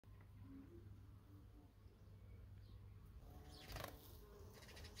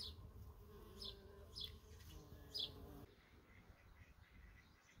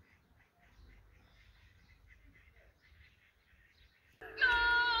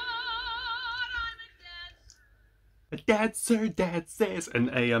Dad, sir, Dad says, and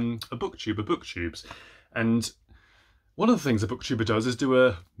a booktubes. And one of the things a booktuber does is do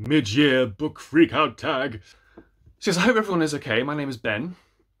a mid-year book freakout tag. So yes, I hope everyone is okay. My name is Ben.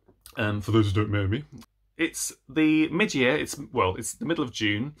 For those who don't know me. It's the mid-year, it's the middle of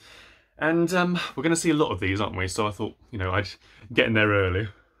June, and we're going to see a lot of these, aren't we? So I thought, you know, I'd get in there early.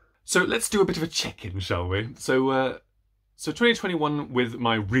 So let's do a bit of a check-in, shall we? So 2021 with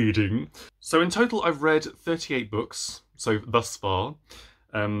my reading. So in total, I've read 38 books, so thus far.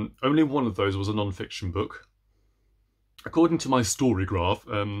 Only one of those was a non-fiction book. According to my story graph,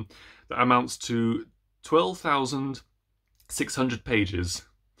 that amounts to 12,600 pages,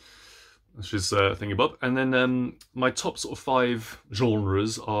 which is thingy-bob. And then my top sort of 5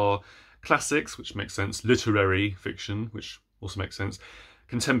 genres are classics, which makes sense, literary fiction, which also makes sense,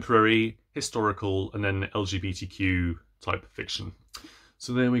 contemporary, historical, and then LGBTQ type fiction.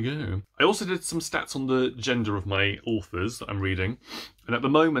 So there we go. I also did some stats on the gender of my authors that I'm reading, and at the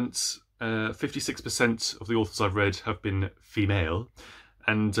moment 56% of the authors I've read have been female,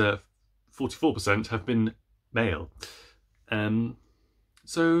 and 44% have been male.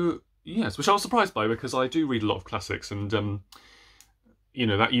 So yes, which I was surprised by, because I do read a lot of classics, and you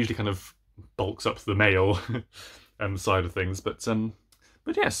know, that usually kind of bulks up the male side of things, but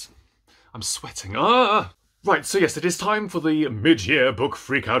yes, I'm sweating. Right, so yes, it is time for the mid-year book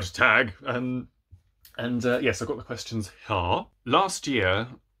freakout tag, and yes, I've got the questions here. Last year,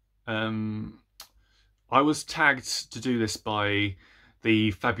 I was tagged to do this by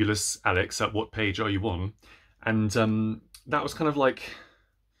the fabulous Alex at What Page Are You On? And that was kind of like,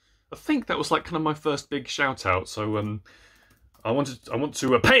 I think that was like kind of my first big shout out. So I want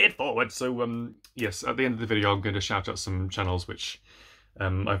to pay it forward. So yes, at the end of the video, I'm going to shout out some channels which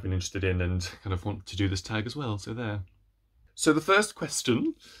I've been interested in and kind of want to do this tag as well. So there. So the first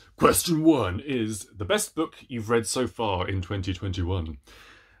question 1, is the best book you've read so far in 2021.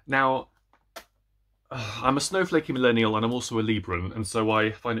 Now, I'm a snowflakey millennial and I'm also a Libran, and so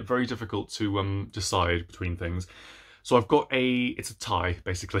I find it very difficult to decide between things. So I've got it's a tie,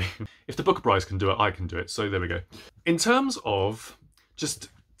 basically. If the Booker Prize can do it, I can do it. So there we go. In terms of just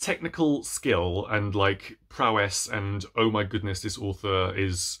technical skill and like prowess and oh my goodness, this author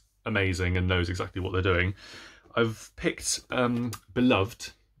is amazing and knows exactly what they're doing, I've picked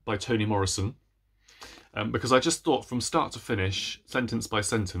Beloved by Toni Morrisson, because I just thought from start to finish, sentence by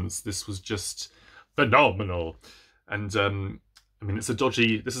sentence, this was just phenomenal. And I mean, this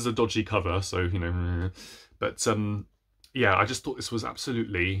is a dodgy cover, so you know, but yeah, I just thought this was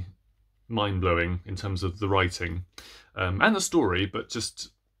absolutely mind-blowing in terms of the writing and the story, but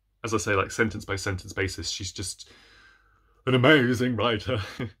just, as I say, like sentence by sentence basis, she's just an amazing writer.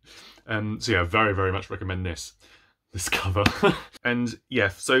 So yeah, very, very much recommend this cover. And yeah,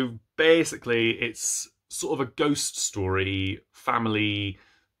 so basically it's sort of a ghost story, family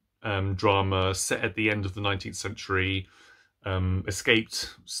drama set at the end of the 19th century,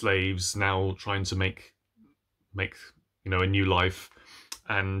 escaped slaves now trying to make you know, a new life,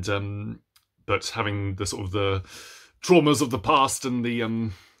 and but having the sort of the traumas of the past and the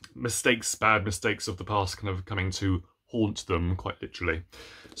bad mistakes of the past kind of coming to haunt them, quite literally.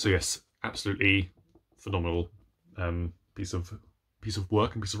 So yes, absolutely phenomenal piece of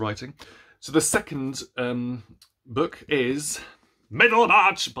work and piece of writing. So the second book is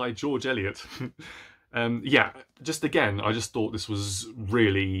Middlemarch by George Eliot. Yeah, just again, I just thought this was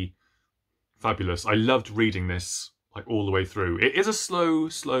really fabulous. I loved reading this like all the way through. It is a slow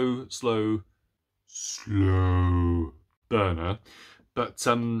burner, but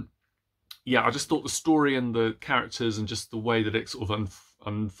yeah, I just thought the story and the characters and just the way that it sort of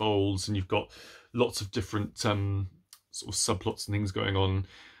unfolds, and you've got lots of different sort of subplots and things going on,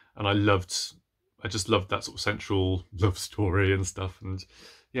 and I just loved that sort of central love story and stuff, and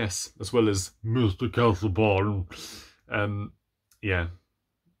yes, as well as Mr. Castlebarn. Yeah,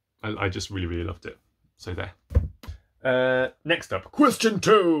 I just really, really loved it. So there. Next up, question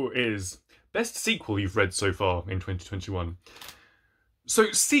 2 is best sequel you've read so far in 2021.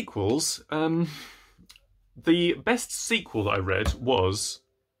 So sequels, the best sequel that I read was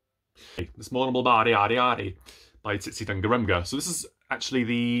this Mournable by Tsitsi Dangarembga. So this is actually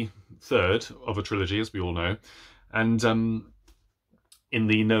the 3rd of a trilogy, as we all know, and in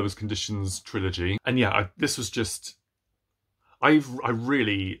the Nervous Conditions trilogy. And yeah, this was just, I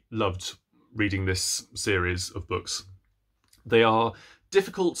really loved reading this series of books. They are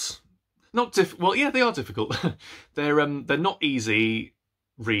difficult, well, yeah, they are difficult. They're not easy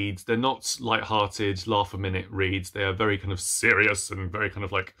reads. They're not light-hearted, laugh-a-minute reads. They are very kind of serious and very kind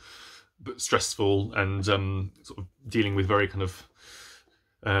of like stressful, and sort of dealing with very kind of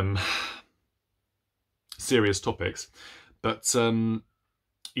serious topics. But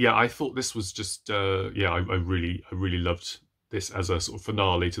yeah, I thought this was just yeah, I really loved this as a sort of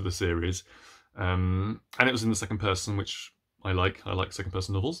finale to the series, and it was in the second person, which I like. I like second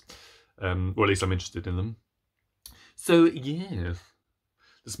person novels, or at least I'm interested in them. So yeah,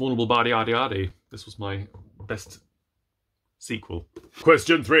 this Mournable Bardi Ardi Ardi. This was my best sequel.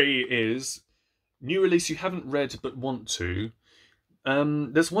 Question 3 is new release you haven't read but want to.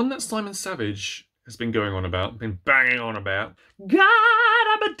 There's one that Simon Savage has been going on about, been banging on about. God,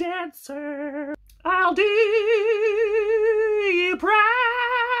 I'm a dancer. I'll do you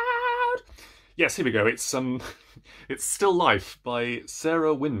proud. Yes, here we go. It's it's Still Life by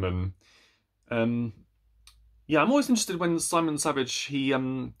Sarah Winman. Yeah, I'm always interested when Simon Savage he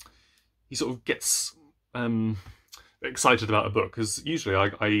sort of gets excited about a book, because usually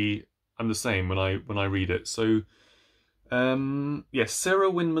I'm the same when I read it. So yes,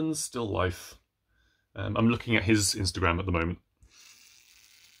 Sarah Winman's Still Life. I'm looking at his Instagram at the moment.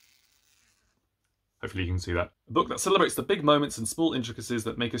 Hopefully you can see that. A book that celebrates the big moments and small intricacies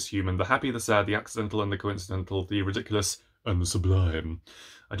that make us human, the happy, the sad, the accidental and the coincidental, the ridiculous and the sublime.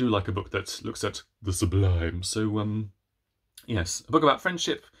 I do like a book that looks at the sublime. So, yes, a book about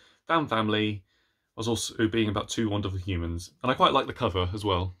friendship, found family, whilst also being about two wonderful humans. And I quite like the cover as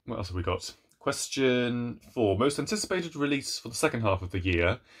well. What else have we got? Question 4. Most anticipated release for the second half of the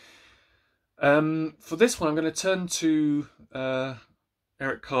year. For this one, I'm going to turn to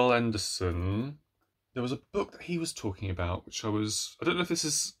Eric Carl Anderson. There was a book that he was talking about, which I don't know if this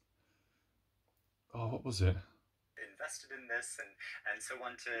is... Oh, what was it? Invested in this and so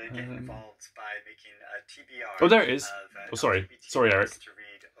want to get involved by making a TBR. Oh, there it is. Oh, sorry. Sorry, Eric.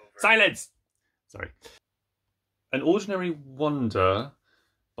 Silence! Sorry. An Ordinary Wonder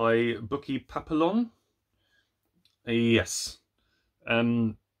by Bookie Papillon. Yes.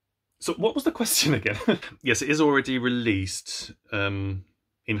 So what was the question again? Yes, it is already released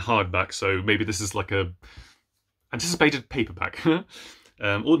in hardback, so maybe this is like a anticipated paperback.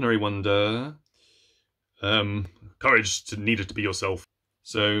 Ordinary Wonder. Courage needed to be yourself.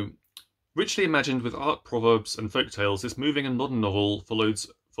 So, richly imagined with art, proverbs and folk tales, this moving and modern novel follows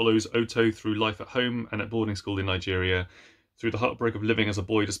Oto through life at home and at boarding school in Nigeria, through the heartbreak of living as a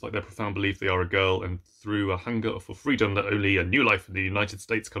boy despite their profound belief they are a girl, and through a hunger for freedom that only a new life in the United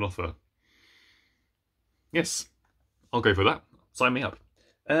States can offer. Yes, I'll go for that. Sign me up.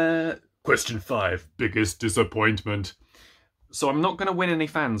 Question 5. Biggest disappointment. So I'm not going to win any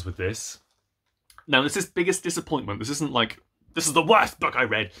fans with this. Now, this is biggest disappointment. This isn't like, this is the worst book I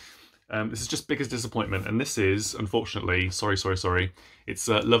read. This is just biggest disappointment. And this is, unfortunately, sorry. It's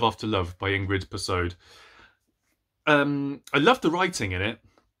Love After Love by Ingrid Persaud. I love the writing in it.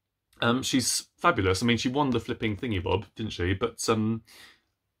 She's fabulous. I mean, she won the flipping thingy-bob, didn't she? But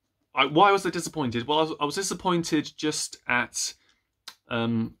why was I disappointed? Well, I was disappointed just at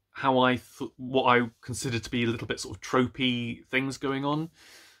how what I considered to be a little bit sort of tropey things going on.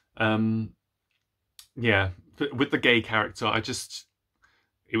 Yeah, with the gay character, it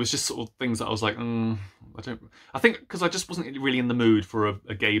was just sort of things that I was like, I think because I just wasn't really in the mood for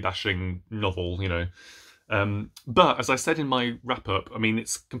a gay bashing novel, you know. But as I said in my wrap up, I mean,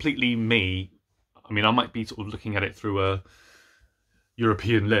 it's completely me. I mean, I might be sort of looking at it through a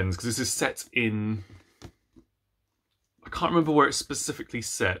European lens, because this is set in, I can't remember where it's specifically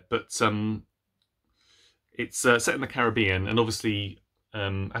set, but it's set in the Caribbean, and obviously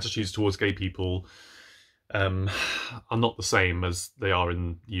attitudes towards gay people are not the same as they are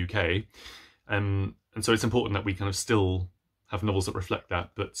in the UK, and so it's important that we kind of still have novels that reflect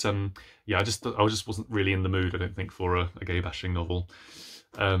that. But yeah, I just wasn't really in the mood, I don't think, for a gay bashing novel.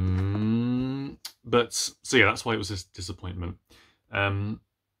 But so yeah, that's why it was a disappointment.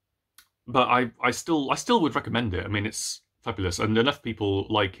 But I still would recommend it. I mean, it's fabulous, and enough people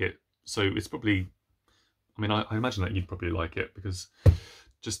like it, so it's probably, I mean, I imagine that you'd probably like it, because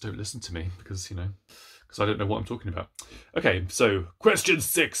just don't listen to me, because, you know, because I don't know what I'm talking about. Okay, so question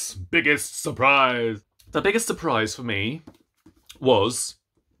 6, biggest surprise. The biggest surprise for me was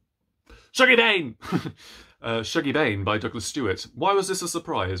Shuggy Bane! Shuggy Bane by Douglas Stewart. Why was this a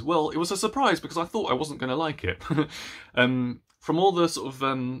surprise? Well, it was a surprise because I thought I wasn't going to like it. From all the sort of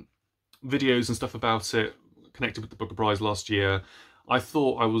videos and stuff about it connected with the Book of Prize last year, I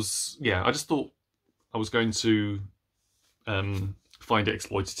thought I just thought I was going to find it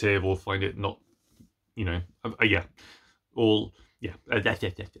exploitative, or find it not, you know, I thought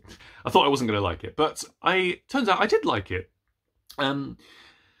I wasn't going to like it, but turns out I did like it.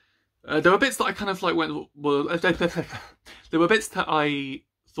 There were bits that I kind of like there were bits that I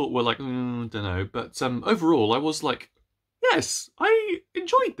thought were like, don't know, but overall I was like, yes, I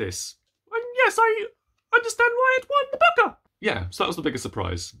enjoyed this. And yes, understand why it won the Booker. Yeah, so that was the biggest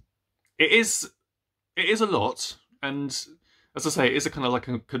surprise. It is a lot, and as I say, it is a kind of like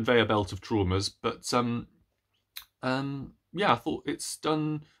a conveyor belt of traumas. But yeah, I thought it's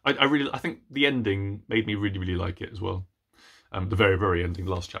done. I think the ending made me really, really like it as well. The very, very ending,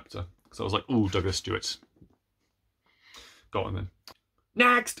 last chapter. So I was like, ooh, Douglas Stewart. Go on then.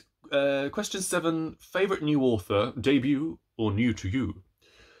 Next! Question 7. Favourite new author, debut, or new to you?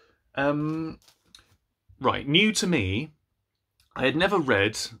 Right, new to me. I had never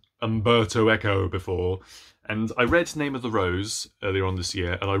read Umberto Eco before, and I read Name of the Rose earlier on this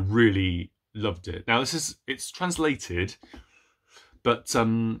year, and I really loved it. Now, it's translated, but, so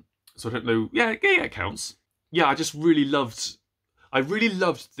I don't know. Yeah, it counts. Yeah, I really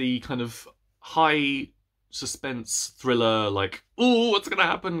loved the kind of high suspense thriller, like, oh, what's going to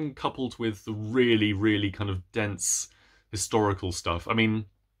happen, coupled with the really, really kind of dense historical stuff. I mean,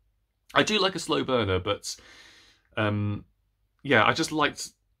 I do like a slow burner, but yeah, I just liked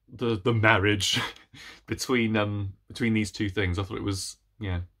the marriage between these two things. I thought it was,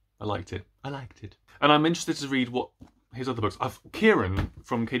 yeah, I liked it. And I'm interested to read what his other books. Kieran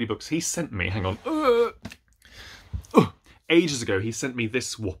from Katie Books, he sent me, hang on, ages ago, he sent me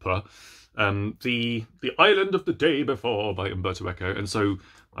this whopper, the Island of the Day Before by Umberto Eco, and so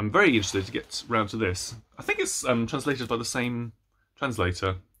I'm very interested to get round to this. I think it's translated by the same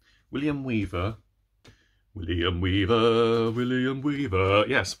translator, William Weaver. Yes,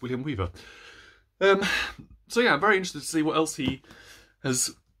 William Weaver. So yeah, I'm very interested to see what else he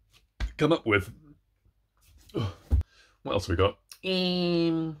has come up with. What else have we got?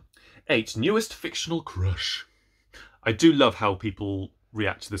 8. Newest fictional crush. I do love how people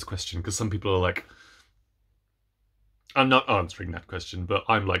react to this question, because some people are like, I'm not answering that question, but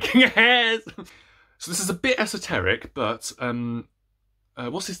I'm like, yes! So this is a bit esoteric, but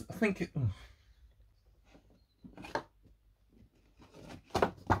what's his, I think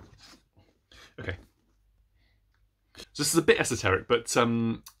okay. So this is a bit esoteric, but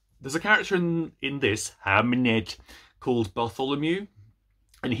there's a character in this Hamnet called Bartholomew,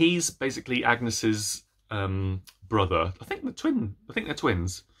 and he's basically Agnes's brother. I think they're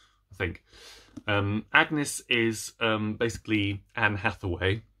twins. I think. Agnes is basically Anne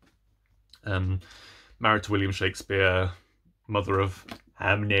Hathaway, married to William Shakespeare, mother of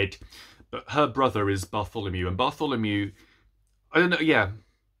Hamnet, but her brother is Bartholomew, and Bartholomew, I don't know, yeah,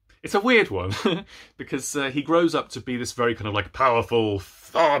 it's a weird one, because he grows up to be this very kind of like powerful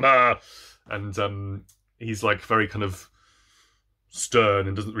farmer, and he's like very kind of stern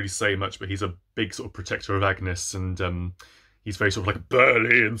and doesn't really say much, but he's a big sort of protector of Agnes, and he's very sort of like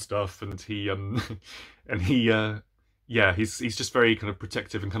burly and stuff, and he's just very kind of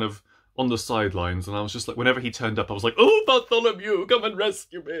protective and kind of on the sidelines, and I was just like, whenever he turned up, I was like, oh, Bartholomew, come and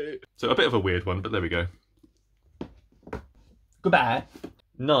rescue me. So a bit of a weird one, but there we go. Goodbye.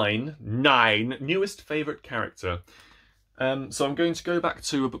 9. Newest favourite character. So I'm going to go back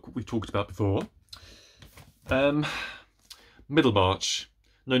to a book we've talked about before. Middlemarch.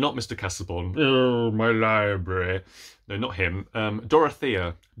 No, not Mr. Casaubon. Oh, my library. No, not him.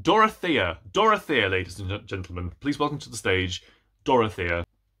 Dorothea. Dorothea, ladies and gentlemen. Please welcome to the stage, Dorothea.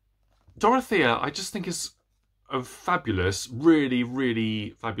 Dorothea, I just think, is a fabulous, really,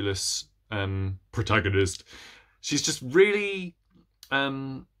 really fabulous protagonist. She's just really...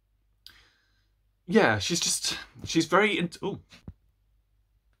 yeah, she's very...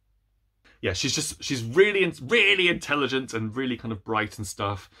 Yeah, she's really intelligent and really kind of bright and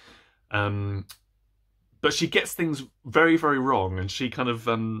stuff. But she gets things very, very wrong, and she kind of,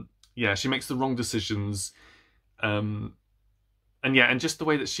 yeah, she makes the wrong decisions. And yeah, and just the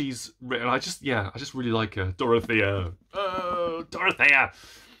way that she's written, I just really like her. Dorothea. Oh, Dorothea.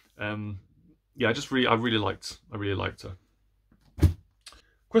 Yeah, I really liked her.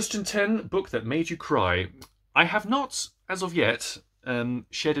 Question 10, book that made you cry. I have not, as of yet,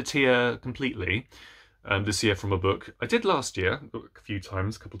 shed a tear completely this year from a book. I did last year, a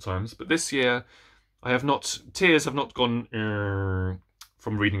couple times, but this year tears have not gone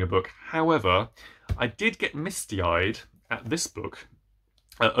from reading a book. However, I did get misty-eyed at this book,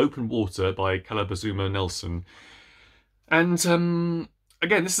 Open Water by Calabazuma Nelson. And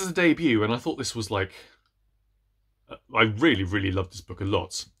again, this is a debut, and I thought this was like... I really, really loved this book a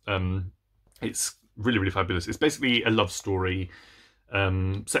lot. It's really, really fabulous. It's basically a love story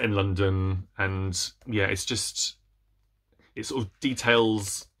set in London, and yeah, it sort of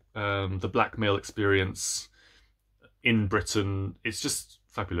details the black male experience in Britain. It's just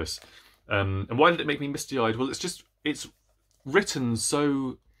fabulous. And why did it make me misty-eyed? Well, it's written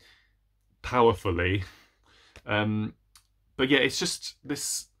so powerfully. But yeah, it's just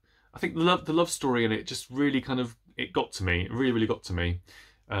this I think the love story in it just really kind of, it got to me. It really, really got to me.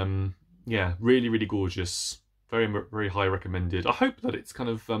 Yeah, really, really gorgeous. Very, very high recommended. I hope that it's kind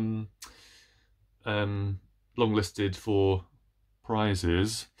of long listed for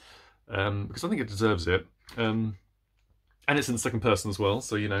prizes, because I think it deserves it. And it's in the second person as well,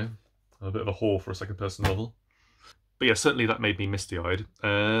 so, you know, I'm a bit of a whore for a second person novel. But yeah, certainly that made me misty-eyed.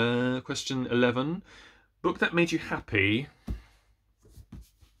 Question 11. Book that made you happy.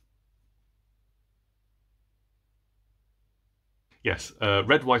 Yes,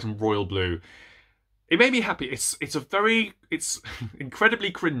 Red, White and Royal Blue. It made me happy. It's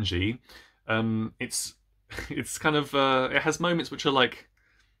incredibly cringy. It's kind of it has moments which are like,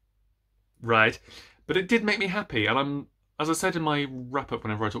 right, but it did make me happy, and as I said in my wrap up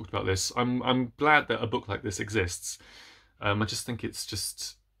whenever I talked about this, I'm glad that a book like this exists. I just think it's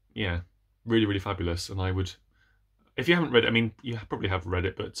just, yeah, really, really fabulous, and I would, if you haven't read it, I mean, you probably have read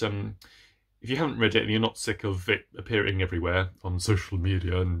it, but if you haven't read it and you're not sick of it appearing everywhere on social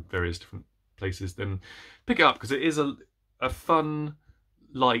media and various different places, then pick it up, because it is a fun,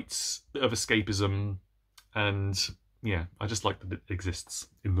 light bit of escapism, and yeah, I just like that it exists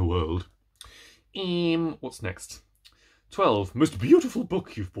in the world. What's next? 12. Most beautiful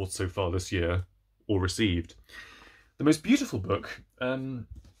book you've bought so far this year, or received. The most beautiful book. I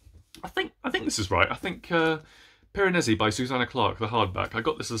think this is right. I think Piranesi by Susanna Clarke, the hardback. I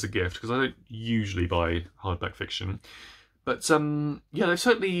got this as a gift because I don't usually buy hardback fiction, but yeah, they've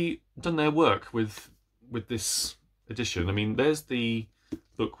certainly done their work with this edition. I mean, there's the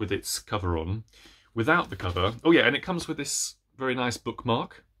book with its cover on, without the cover. Oh yeah, and it comes with this very nice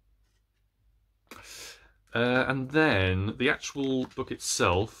bookmark. And then the actual book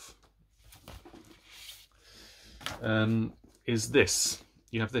itself is this.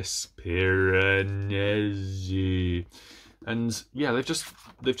 You have this Piranesi, and yeah, they've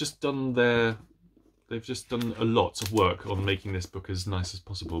just done a lot of work on making this book as nice as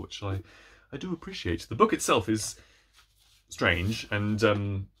possible, which I do appreciate. The book itself is strange, and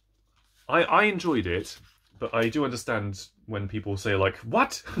I enjoyed it, but I do understand when people say like,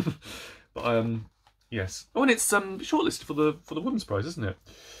 what? But yes. Oh, and it's shortlisted for the Women's Prize, isn't it?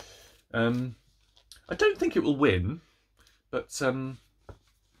 I don't think it will win, but I'm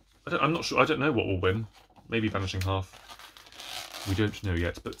not sure. I don't know what will win. Maybe Vanishing Half. We don't know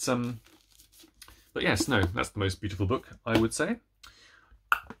yet. But yes, no, that's the most beautiful book, I would say.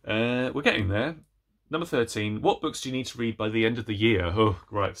 We're getting there. Number 13. What books do you need to read by the end of the year? Oh,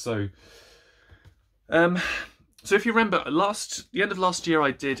 right. So if you remember, the end of last year,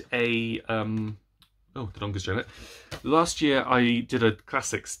 I did a oh, the Donga's Janet. Last year, I did a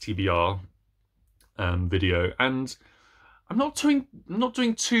classics TBR video, and I'm not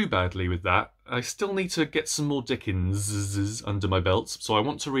doing too badly with that. I still need to get some more Dickens under my belt, so I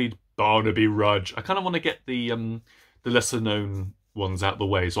want to read Barnaby Rudge. I kind of want to get the lesser known ones out the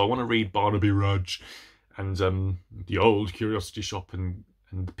way, so I want to read Barnaby Rudge and the Old Curiosity Shop and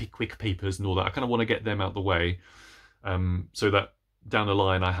the Pickwick Papers and all that. I kind of want to get them out the way, so that down the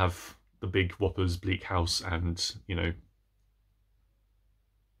line I have the big whoppers, Bleak House, and, you know,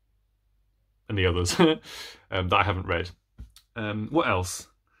 and the others that I haven't read. What else?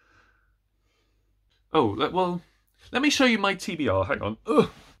 Oh, well, let me show you my TBR. Hang on. Ugh.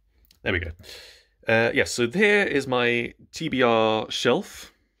 There we go. Yes, so here is my TBR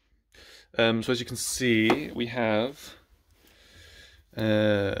shelf. So as you can see, we have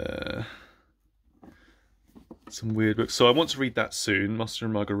some weird books. So I want to read that soon, Master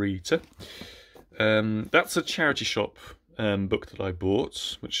and Margarita. That's a charity shop book that I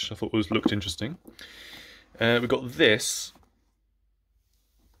bought, which I thought looked interesting. We've got this.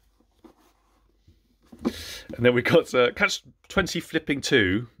 And then we got Catch 20 Flipping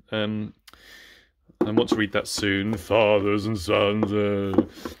 2. I want to read that soon. Fathers and Sons.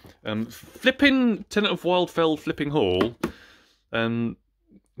 Flipping Tenant of Wildfell Flipping Hall.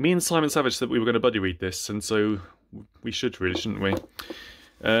 Me and Simon Savage said we were going to buddy read this, and so we should really, shouldn't we?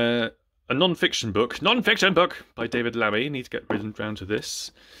 A non-fiction book by David Lammy. Need to get round to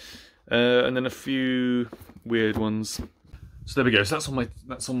this. And then a few weird ones. So there we go. So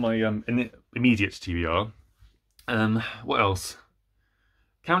that's on my immediate TBR. What else?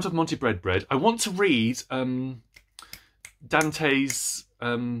 Count of Monte Bread. I want to read Dante's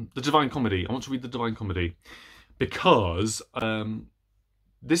The Divine Comedy. I want to read The Divine Comedy because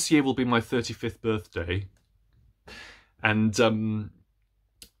this year will be my 35th birthday, and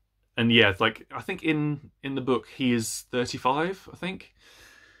yeah, like I think in the book he is 35. I think.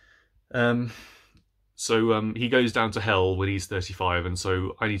 So he goes down to hell when he's 35, and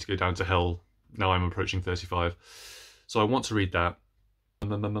so I need to go down to hell now I'm approaching 35. So I want to read that.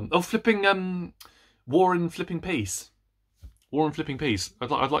 Oh, flipping War and Flipping Peace. War and Flipping Peace. I'd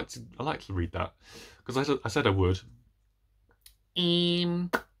like to read that because I said I would. And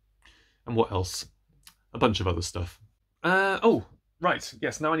what else? A bunch of other stuff. Oh, right.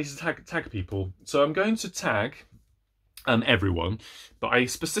 Yes. Now I need to tag people. So I'm going to tag everyone, but I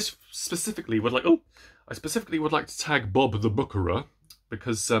specifically would like. Oh, I specifically would like to tag Bob the Bookerer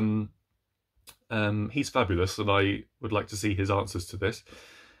because he's fabulous, and I would like to see his answers to this.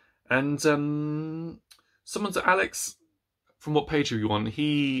 And someone to Alex, from what page are you on?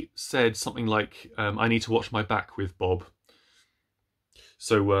 He said something like, "I need to watch my back with Bob."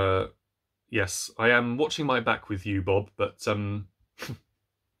 So yes, I am watching my back with you, Bob. But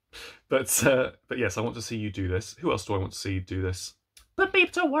but yes, I want to see you do this. Who else do I want to see you do this? Put me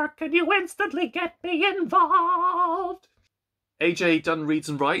to work, and you instantly get me involved. AJ Dunn reads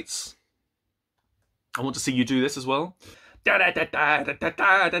and writes. I want to see you do this as well. So yeah,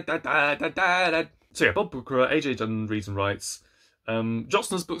 Bob Booker, AJ Dunn reads and writes.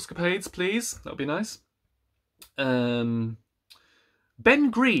 Jotsna's Bookscapades, please. That would be nice. Ben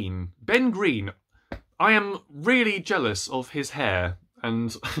Green. I am really jealous of his hair,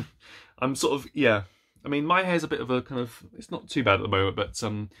 and I'm sort of, yeah. I mean, my hair's a bit of a kind of, it's not too bad at the moment, but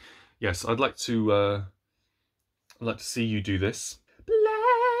yes, I'd like to see you do this.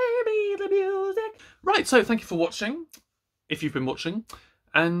 Play me the music. Right, so thank you for watching, if you've been watching,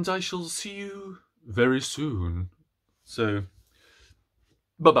 and I shall see you very soon. So,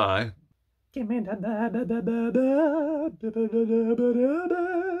 bye-bye. Give me the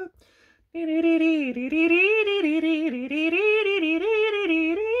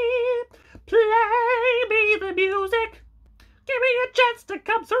play me the music. Give me a chance to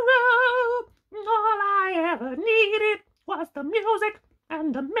come through. All I ever needed was the music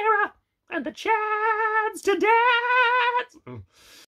and the mirror and the chance to dance.